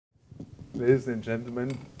ladies and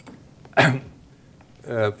gentlemen.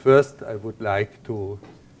 First, I would like to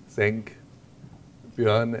thank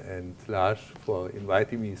Björn and Lars for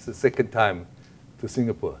inviting me the second time to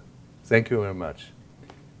Singapore. Thank you very much.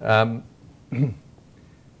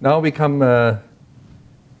 Now we come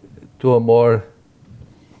to a more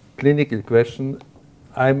clinical question.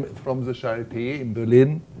 I'm from the Charité in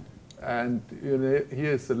Berlin, and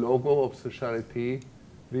here is the logo of the Charité: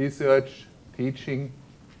 research, teaching,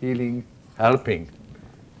 healing, helping.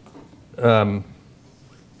 And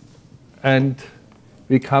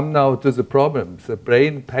we come now to the problem, the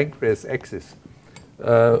brain-pancreas axis.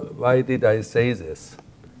 Why did I say this?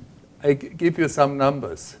 I give you some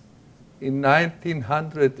numbers. In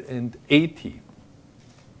 1980,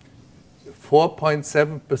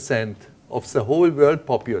 4.7% of the whole world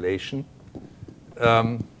population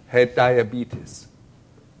had diabetes.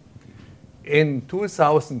 In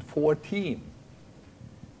 2014,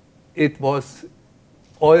 it was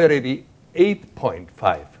already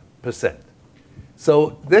 8.5%.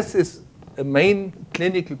 So this is a main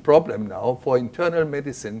clinical problem now for internal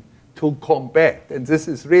medicine to combat, and this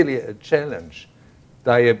is really a challenge,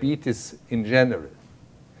 diabetes in general.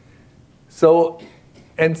 So,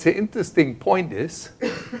 and the interesting point is,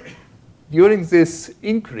 during this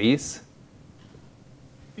increase,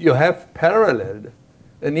 you have paralleled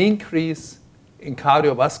an increase in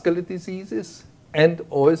cardiovascular diseases and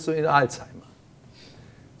also in Alzheimer.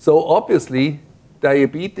 So obviously,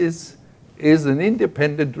 diabetes is an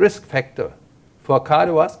independent risk factor for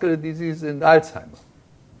cardiovascular disease and Alzheimer.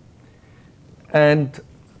 And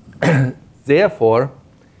therefore,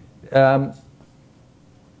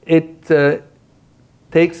 it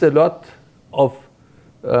takes a lot of,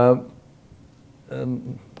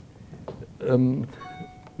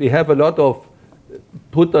 we have a lot of,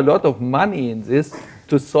 put a lot of money in this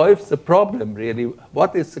to solve the problem, really.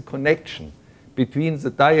 What is the connection between the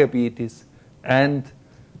diabetes and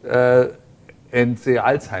the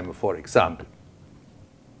Alzheimer, for example?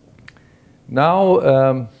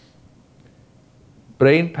 Now,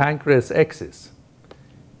 brain-pancreas axis.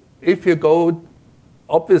 If you go,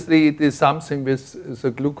 obviously it is something with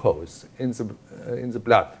the glucose in the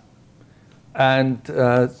blood. And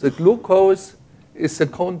the glucose is a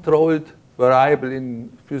controlled variable in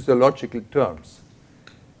physiological terms.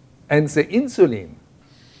 And the insulin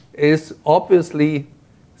is obviously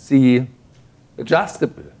the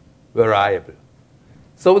adjustable variable.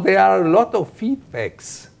 So there are a lot of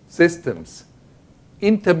feedbacks systems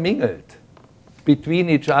intermingled between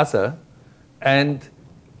each other, and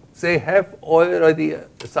they have already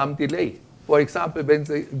some delay. For example, when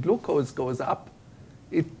the glucose goes up,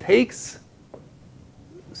 it takes,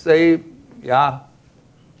 say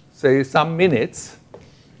some minutes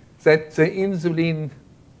that the insulin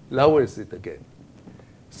lowers it again.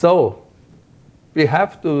 So we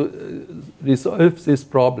have to resolve this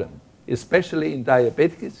problem, especially in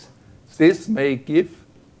diabetes. This may give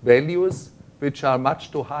values which are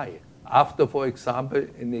much too high after, for example,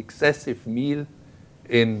 an excessive meal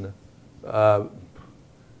in,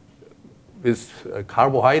 with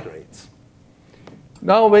carbohydrates.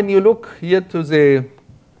 Now, when you look here to the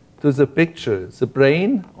picture, the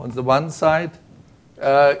brain on the one side,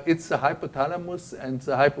 it's the hypothalamus and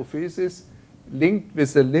the hypophysis linked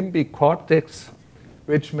with the limbic cortex,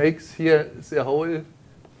 which makes here the whole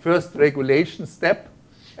first regulation step.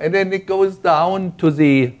 And then it goes down to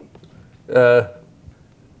the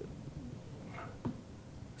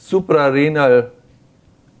suprarenal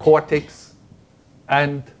cortex,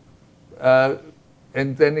 and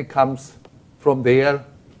then it comes from there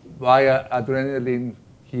via adrenaline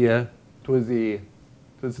here to the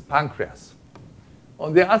pancreas.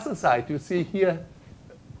 On the other side, you see here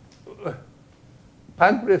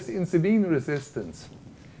pancreas insulin resistance.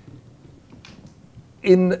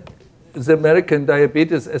 In the American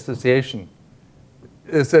Diabetes Association,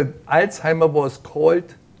 the Alzheimer was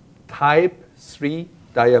called type 3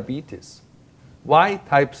 diabetes. Why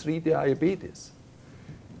type 3 diabetes?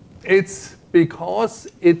 It's because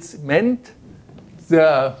it's meant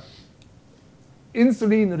the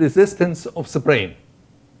insulin resistance of the brain.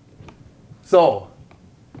 So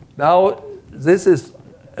now this is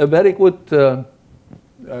a very good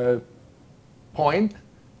point,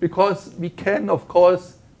 because we can, of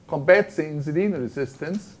course, combat the insulin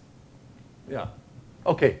resistance. Yeah,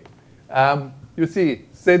 okay. You see,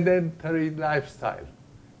 sedentary lifestyle,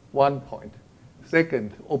 1 point.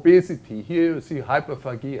 Second, obesity. Here you see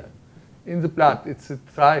hyperphagia. In the blood, it's the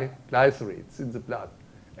triglycerides in the blood.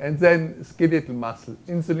 And then skeletal muscle,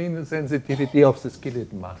 insulin sensitivity of the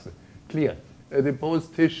skeletal muscle. Clear. Adipose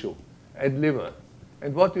tissue and liver.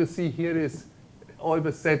 And what you see here is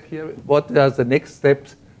always said here, what are the next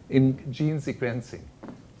steps in gene sequencing?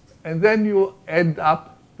 And then you end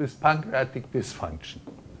up with pancreatic dysfunction.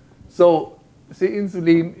 So the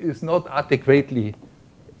insulin is not adequately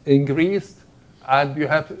increased, and you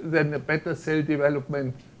have then a better cell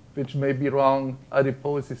development, which may be wrong,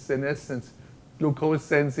 adiposis, senescence, glucose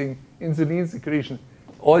sensing, insulin secretion.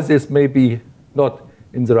 All this may be not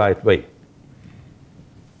in the right way.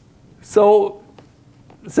 So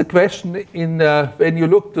the question when you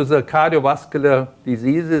look to the cardiovascular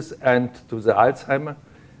diseases and to the Alzheimer,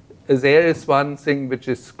 there is one thing which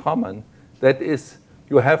is common. That is,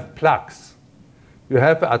 you have plaques. You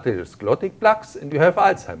have atherosclerotic plaques and you have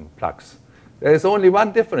Alzheimer plaques. There is only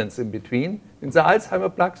one difference in between. In the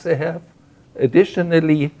Alzheimer plaques, they have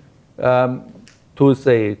additionally to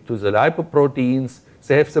the lipoproteins,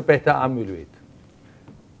 they have the beta amyloid.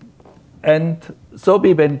 And so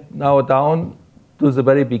we went now down to the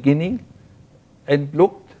very beginning and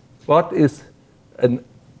looked what is an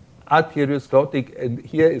atherosclerotic, and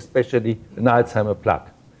here especially an Alzheimer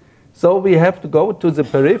plaque. So we have to go to the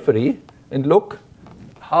periphery and look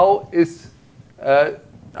how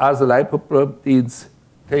are the lipoproteins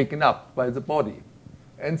taken up by the body.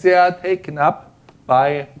 And they are taken up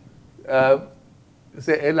by the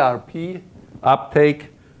LRP uptake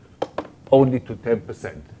only to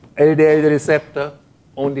 10%. LDL receptor,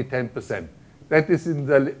 only 10%. That is in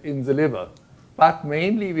the liver. But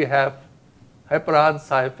mainly we have heparan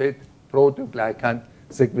sulfate proteoglycan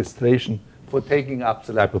sequestration for taking up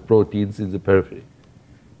the lipoproteins in the periphery.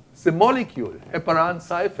 The molecule, heparan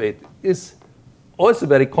sulfate, is also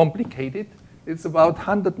very complicated. It's about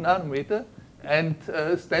 100 nanometer and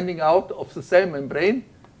standing out of the cell membrane.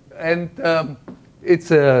 And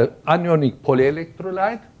it's an anionic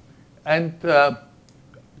polyelectrolyte. And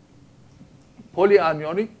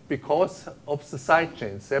polyanionic because of the side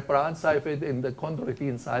chains, heparan sulfate and the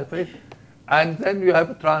chondroitin sulfate. And then you have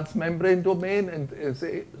a transmembrane domain, and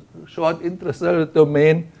the short intracellular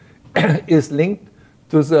domain is linked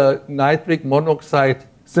to the nitric monoxide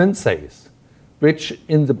synthase, which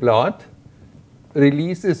in the blood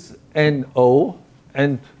releases NO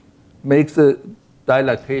and makes a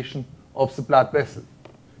dilatation of the blood vessel.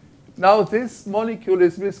 Now this molecule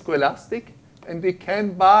is viscoelastic, and it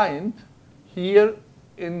can bind here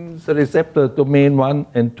in the receptor domain 1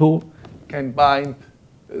 and 2, can bind,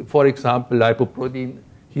 for example, lipoprotein.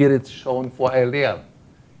 Here it's shown for LDL.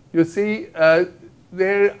 You see,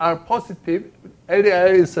 there are positive.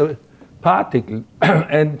 LDL is a particle,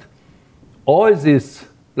 and all these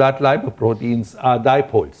blood lipoproteins are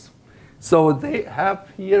dipoles. So they have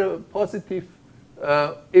here a positive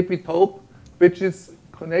epitope, which is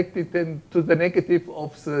connected then to the negative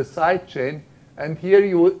of the side chain. And here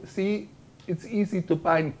you see it's easy to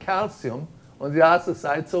bind calcium on the other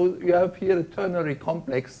side. So you have here a ternary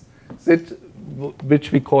complex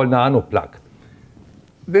which we call nanoplaque.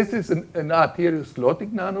 This is an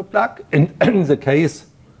arteriosclerotic nanoplaque. And in the case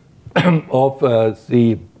of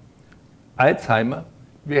the Alzheimer,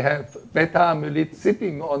 we have beta amyloid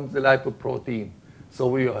sitting on the lipoprotein. So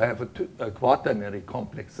we have a quaternary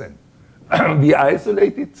complex then. We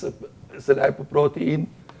isolated the lipoprotein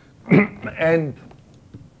and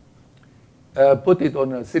put it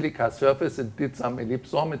on a silica surface and did some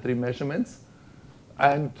ellipsometry measurements.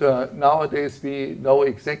 And nowadays we know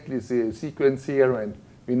exactly the sequence here, and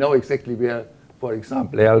we know exactly where, for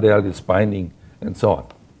example, LDL is binding and so on.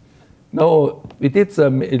 Now, we did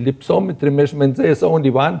some ellipsometry measurements. There's only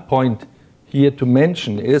one point here to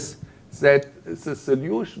mention is that the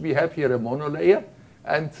solution, we have here a monolayer,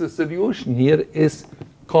 and the solution here is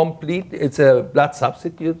complete. It's a blood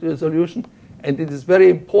substitute solution, and it is very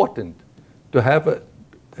important to have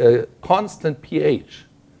a constant pH,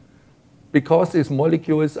 because these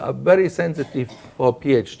molecules are very sensitive for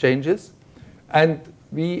pH changes. And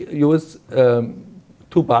we use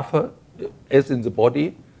two buffer, as in the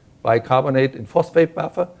body, bicarbonate and phosphate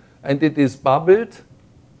buffer, and it is bubbled.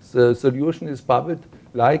 The solution is bubbled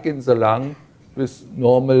like in the lung with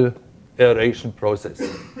normal aeration process.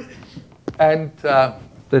 And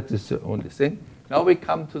that is the only thing. Now we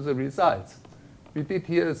come to the results. We did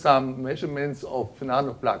here some measurements of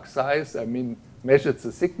nanoplaque size. I mean, measured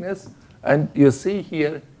the thickness. And you see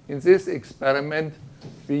here in this experiment,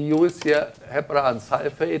 we use here heparan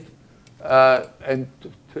sulfate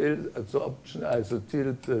until absorption,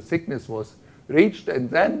 till the thickness was reached. And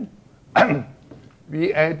then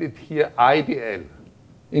we added here IDL,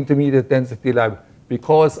 intermediate density lipo,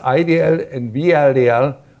 because IDL and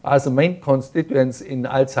VLDL are the main constituents in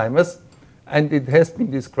Alzheimer's. And it has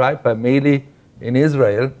been described by Meili in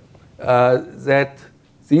Israel that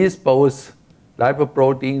these both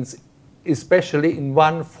lipoproteins especially in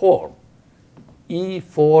one form,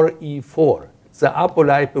 E4E4. The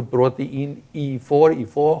apolipoprotein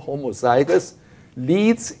E4E4 homozygous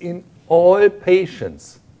leads in all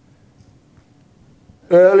patients,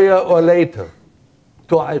 earlier or later,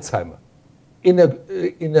 to Alzheimer, in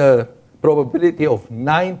a probability of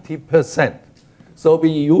 90%. So we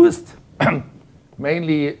used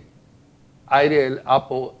mainly ideal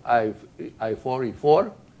APO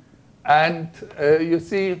I4E4, and you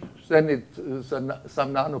see then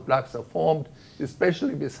some nanoplaques are formed,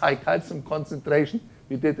 especially with high calcium concentration.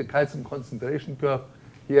 We did the calcium concentration curve.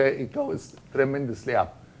 Here it goes tremendously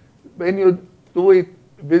up. When you do it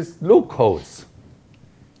with glucose,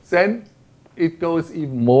 then it goes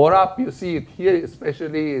even more up. You see it here,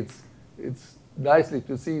 especially it's nicely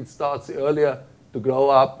to see it starts earlier to grow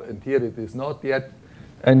up, and here it is not yet.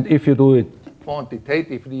 And if you do it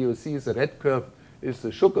quantitatively, you see the red curve is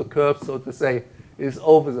the sugar curve, so to say, is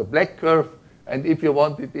over the black curve. And if you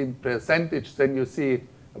want it in percentage, then you see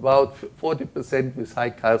about 40% with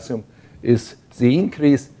high calcium is the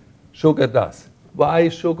increase sugar does. Why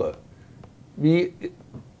sugar? We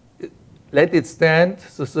let it stand,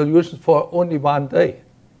 the solution, for only 1 day,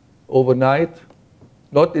 overnight,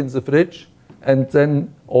 not in the fridge, and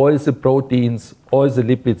then all the proteins, all the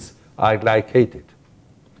lipids are glycated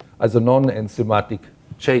as a non-enzymatic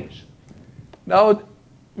change. Now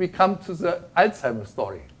we come to the Alzheimer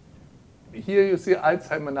story. Here you see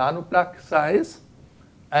Alzheimer nanoplaque size,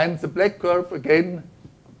 and the black curve again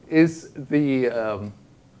is the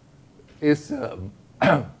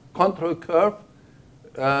control curve.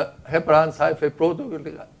 Heparan sulfate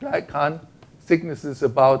proteoglycan thickness is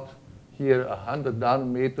about here 100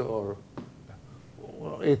 nanometer or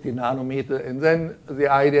 80 nanometer, and then the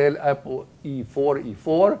ideal APO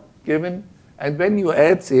E4E4 given. And when you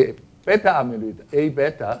add the beta amyloid, A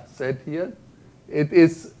beta said here, it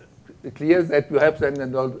is clear that you have then a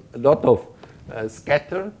lot of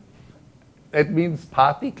scatter. That means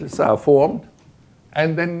particles are formed,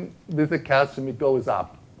 and then with the calcium it goes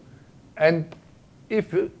up. And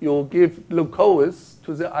if you give glucose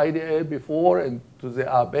to the IDL before and to the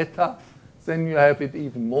R beta, then you have it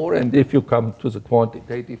even more. And if you come to the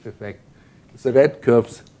quantitative effect, the red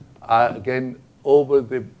curves are again over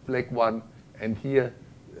the black one, and here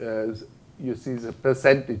you see the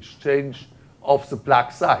percentage change of the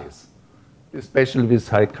plaque size, especially with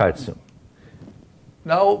high calcium.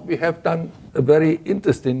 Now we have done a very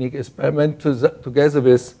interesting experiment together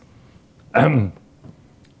with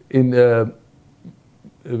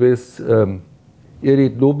Irit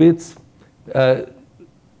Lubitz.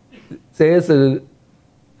 There's a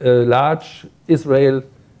large Israel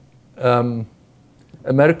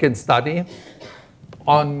American study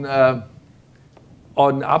on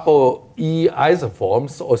ApoE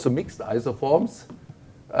isoforms, also mixed isoforms,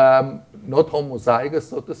 not homozygous,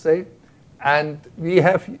 so to say. And we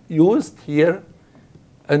have used here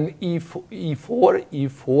an E4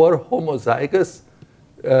 homozygous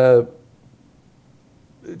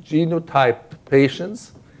genotyped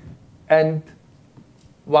patients, and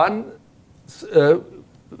one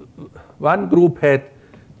group had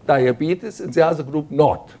diabetes and the other group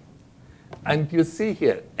not. And you see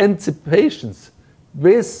here, and the patients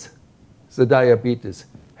with the diabetes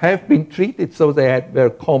have been treated so they were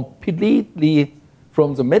completely,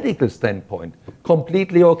 from the medical standpoint,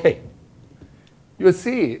 completely okay. You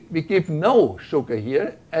see, we give no sugar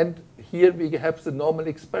here, and here we have the normal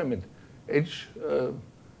experiment. Also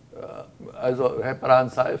heparan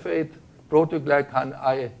sulfate, proteoglycan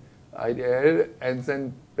IDL, and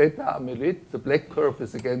then beta amyloid. The black curve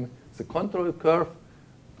is again the control curve,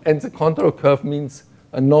 and the control curve means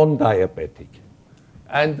a non-diabetic.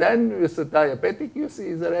 And then with the diabetic, you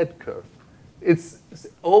see the red curve. It's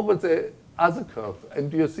over the other curve,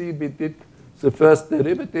 and you see we did the first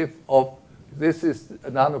derivative of this is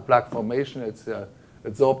a nanoplaque formation. It's an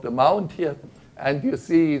adsorbed amount here, and you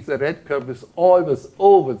see the red curve is always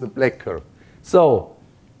over the black curve. So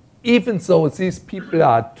even though these people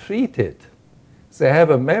are treated, they have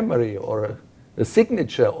a memory or a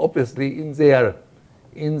signature, obviously, in their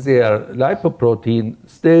lipoprotein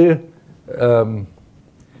still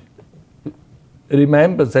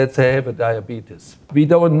remember that they have a diabetes. We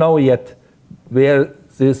don't know yet where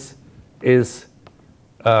this is,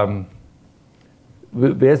 where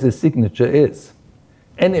the signature is.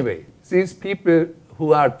 Anyway, these people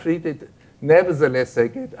who are treated, nevertheless, they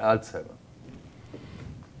get Alzheimer.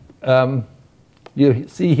 You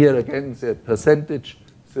see here again the percentage,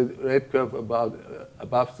 the red curve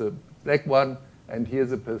above the black one, and here's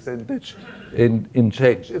the percentage in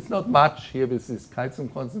change. It's not much here with this calcium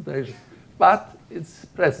concentration, but it's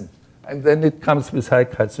present. And then it comes with high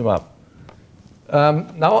calcium up.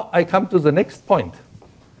 Now I come to the next point.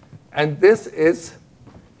 And this is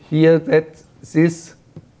here that this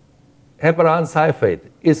heparan sulfate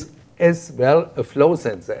is as well a flow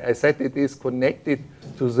sensor. I said it is connected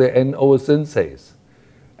to the NO synthase.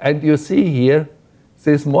 And you see here,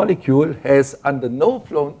 this molecule has, under no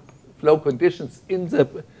flow conditions in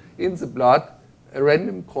the blood, a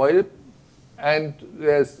random coil, and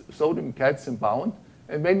there's sodium calcium bound.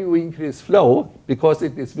 And when you increase flow, because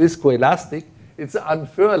it is viscoelastic, it's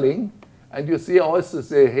unfurling. And you see also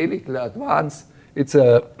the helical advance. It's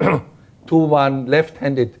a 2-1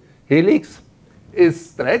 left-handed helix, is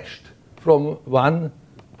stretched from 1.92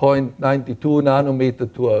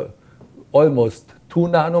 nanometer to almost 2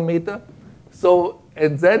 nanometer. So,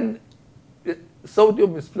 and then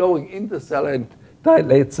sodium is flowing in the cell and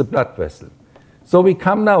dilates the blood vessel. So we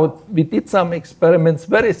come now, we did some experiments,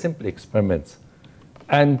 very simple experiments.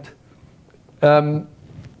 And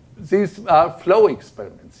these are flow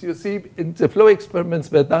experiments. You see, in the flow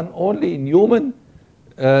experiments were done only in human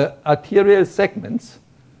arterial segments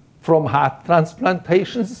from heart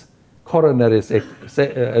transplantations, coronary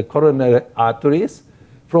arteries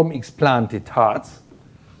from explanted hearts,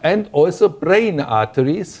 and also brain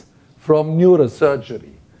arteries from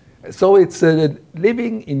neurosurgery. So it's a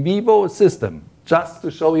living in vivo system, just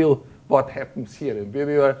to show you what happens here. And we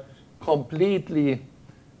were completely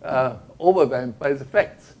overwhelmed by the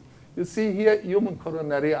facts. You see here, human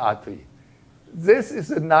coronary artery. This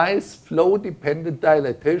is a nice flow-dependent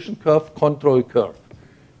dilatation curve, control curve.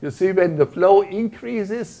 You see, when the flow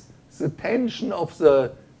increases, the tension of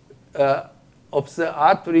the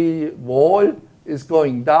artery wall is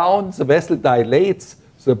going down, the vessel dilates,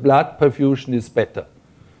 the blood perfusion is better.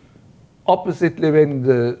 Oppositely, when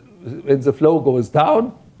the flow goes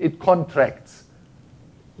down, it contracts.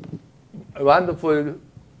 A wonderful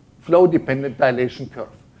flow-dependent dilation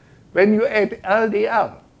curve. When you add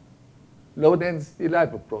LDL, low-density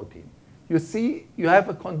lipoprotein, you see you have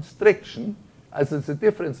a constriction, as the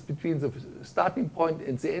difference between the starting point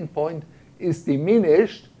and the end point is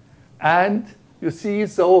diminished, and you see,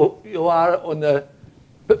 so you are on a,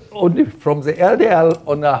 only from the LDL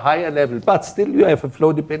on a higher level, but still you have a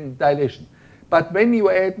flow-dependent dilation. But when you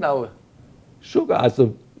add now sugar,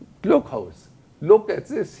 also glucose, look at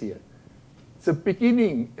this here. The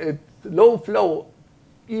beginning, low flow,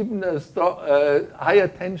 even a higher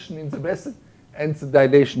tension in the vessel, and the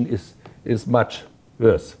dilation is much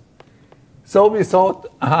worse. So we thought,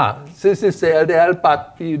 this is the LDL,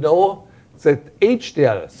 but we know that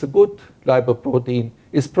HDL, the good lipoprotein,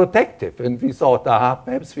 is protective. And we thought,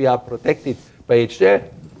 perhaps we are protected by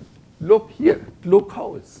HDL. Look here,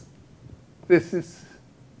 glucose. This is,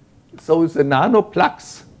 so the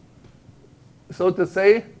nanoplaques, so to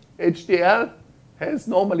say, HDL has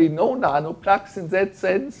normally no nanoplaques in that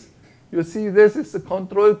sense. You see, this is the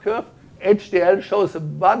control curve. HDL shows a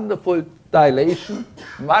wonderful dilation,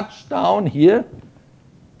 much down here.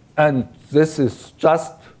 And this is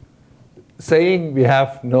just saying we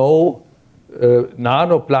have no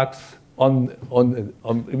nanoplaques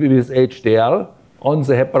with HDL on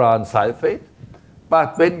the heparan sulfate.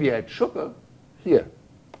 But when we add sugar, here,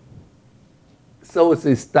 so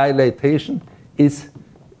this dilatation is,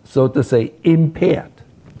 so to say, impaired.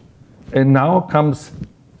 And now comes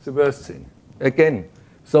the worst thing. Again,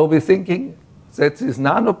 so we're thinking that this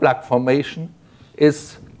nanoplaque formation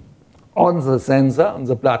is on the sensor, on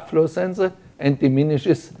the blood flow sensor, and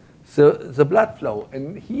diminishes the blood flow.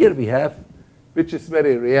 And here we have, which is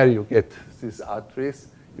very rare, you get these arteries.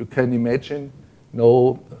 You can imagine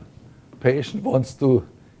no patient wants to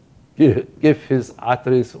give his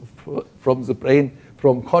arteries from the brain,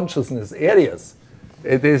 from consciousness areas.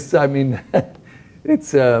 It is, I mean,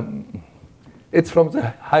 it's from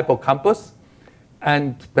the hippocampus,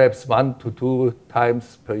 and perhaps 1 to 2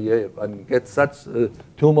 times per year one gets such a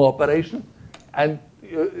tumor operation, and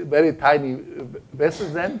very tiny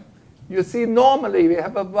vessels then. You see, normally we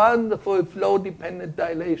have a wonderful flow-dependent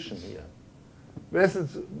dilation here.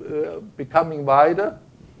 Vessels becoming wider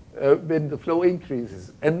when the flow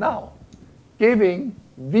increases. And now, giving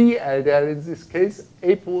VLDL in this case,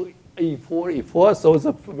 ApoE4, so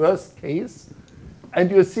the worst case,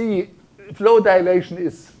 and you see flow dilation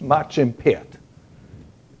is much impaired.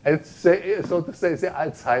 It's, so to say, the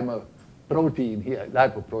Alzheimer protein here,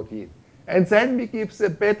 lipoprotein. And then we give the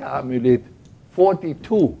beta-amyloid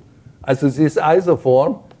 42, also this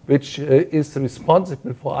isoform, which is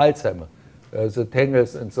responsible for Alzheimer, the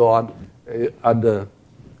tangles and so on, in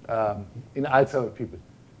Alzheimer people.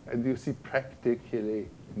 And you see practically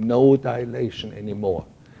no dilation anymore.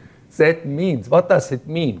 That means, what does it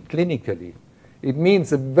mean clinically? It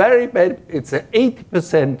means a very bad, it's an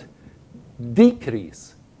 80%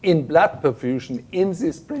 decrease in blood perfusion in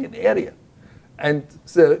this brain area. And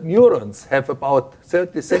the neurons have about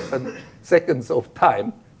 30 seconds of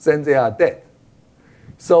time, then they are dead.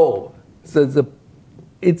 So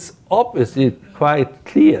it's obviously quite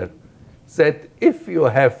clear that if you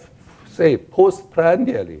have, say,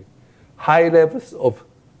 postprandially high levels of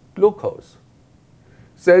glucose,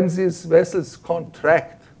 then these vessels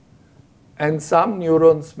contract and some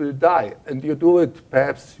neurons will die. And you do it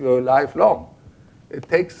perhaps your life long. It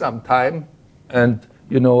takes some time, and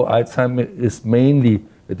you know, Alzheimer is mainly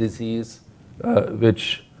a disease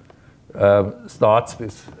which starts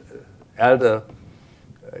with elder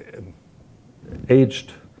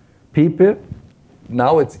aged people.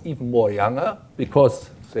 Now it's even more younger because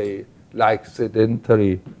they like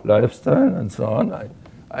sedentary lifestyle and so on.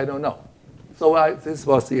 I don't know. So this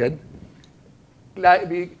was the end.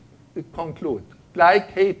 We conclude.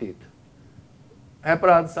 Glycated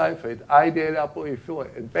heparan sulfate,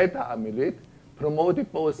 IDL-ApoE4, and beta-amyloid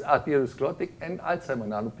promoted both arteriosclerotic and Alzheimer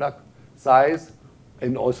nanoplaque size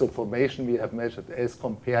and also formation we have measured as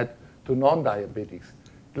compared to non-diabetics.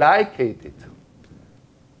 Glycated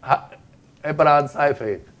heparan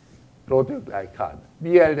sulfate, proteoglycan,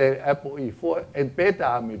 VLDL-ApoE4, and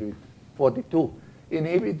beta-amyloid 42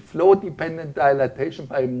 inhibit flow-dependent dilatation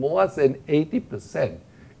by more than 80%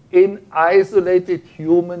 in isolated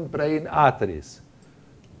human brain arteries,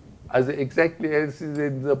 as exactly as is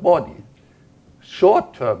in the body.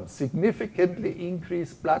 Short-term, significantly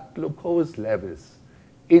increased blood glucose levels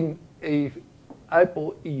in ApoE4,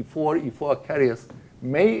 E4 carriers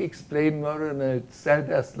may explain neuronal cell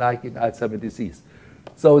death like in Alzheimer's disease.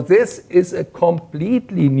 So this is a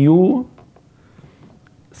completely new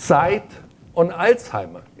site on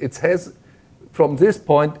Alzheimer. It has, from this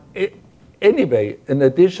point, anyway, an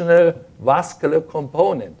additional vascular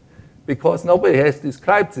component because nobody has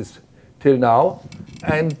described this till now.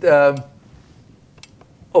 And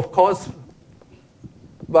of course,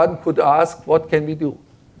 one could ask, what can we do?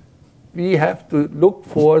 We have to look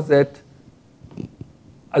for that.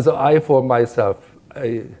 As I, for myself,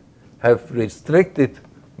 I have restricted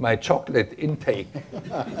my chocolate intake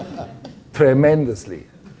tremendously.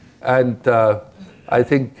 And I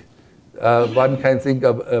think one can think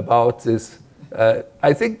about this.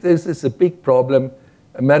 I think this is a big problem.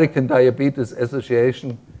 American Diabetes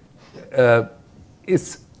Association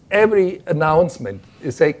is every announcement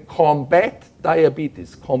is say combat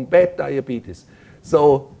diabetes, combat diabetes.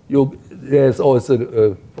 So there's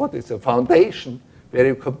also what is a foundation where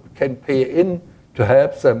you can pay in to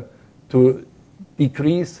help them to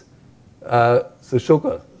decrease the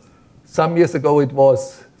sugar. Some years ago it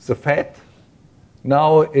was the fat,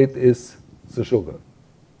 now it is the sugar.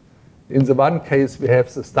 In the one case we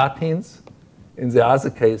have the statins, in the other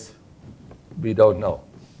case we don't know.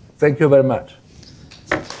 Thank you very much.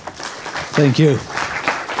 Thank you.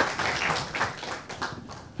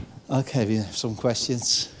 Okay, we have some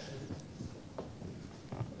questions.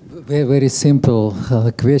 Very simple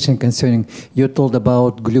question concerning, you told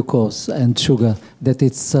about glucose and sugar, that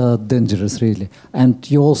it's dangerous really. And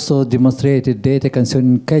you also demonstrated data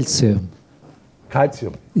concerning calcium.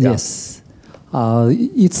 Calcium? Yes.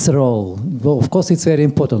 Its role, well, of course it's very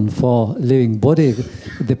important for living body.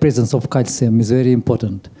 The presence of calcium is very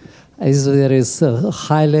important. Is there is a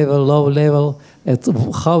high level, low level,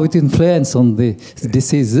 how it influences on the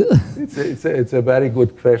disease? It's a very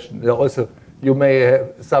good question. Also, you may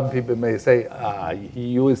have, some people may say, he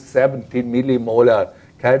used 17 millimolar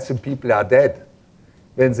calcium, people are dead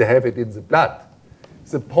when they have it in the blood.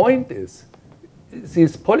 The point is,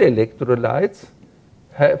 these polyelectrolytes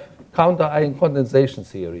have counter-ion condensation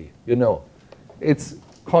theory, you know. It's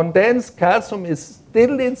condensed calcium is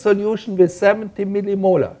still in solution with 70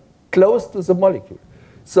 millimolar, close to the molecule.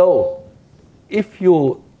 So if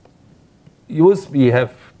you use, we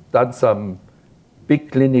have done some big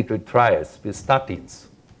clinical trials with statins,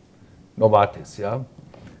 Novartis, yeah?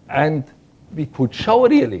 And we could show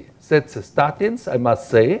really that the statins, I must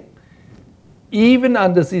say, even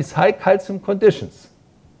under these high calcium conditions,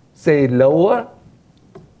 they lower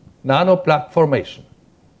nanoplaque formation.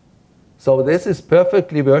 So this is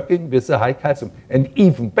perfectly working with the high calcium, and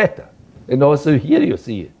even better. And also here you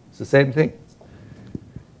see it's the same thing.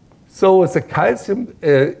 So the calcium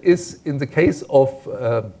is, in the case of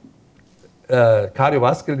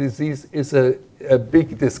cardiovascular disease, is a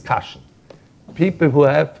big discussion. People who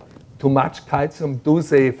have too much calcium, do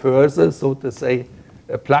they further, so to say,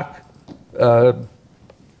 plaque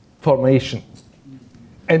formation?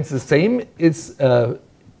 And the same is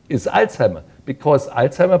Alzheimer, because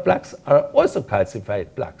Alzheimer plaques are also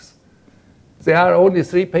calcified plaques. There are only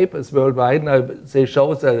 3 papers worldwide, and they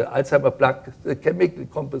show the Alzheimer plaque, the chemical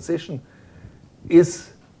composition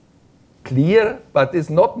is clear, but there's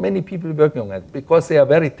not many people working on it because they are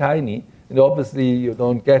very tiny, and obviously you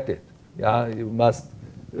don't get it. Yeah, you must,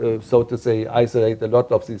 so to say, isolate a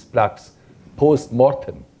lot of these plaques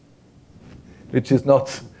post-mortem, which is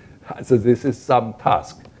not, so this is some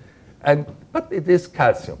task. But it is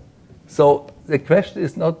calcium. So the question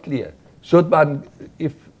is not clear. Should one,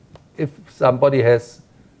 if somebody has,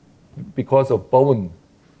 because of bone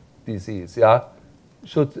disease, yeah,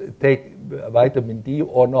 should take vitamin D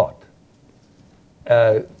or not?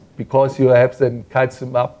 Because you have then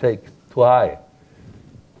calcium uptake too high.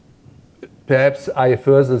 Perhaps I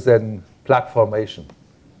further than plaque formation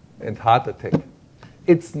and heart attack.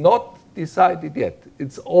 It's not decided yet.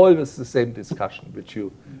 It's always the same discussion which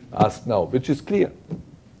you ask now, which is clear.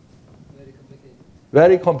 Very complicated.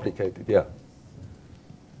 Very complicated, yeah.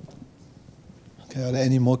 Okay, are there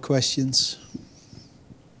any more questions?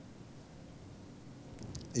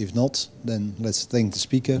 If not, then let's thank the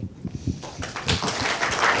speaker.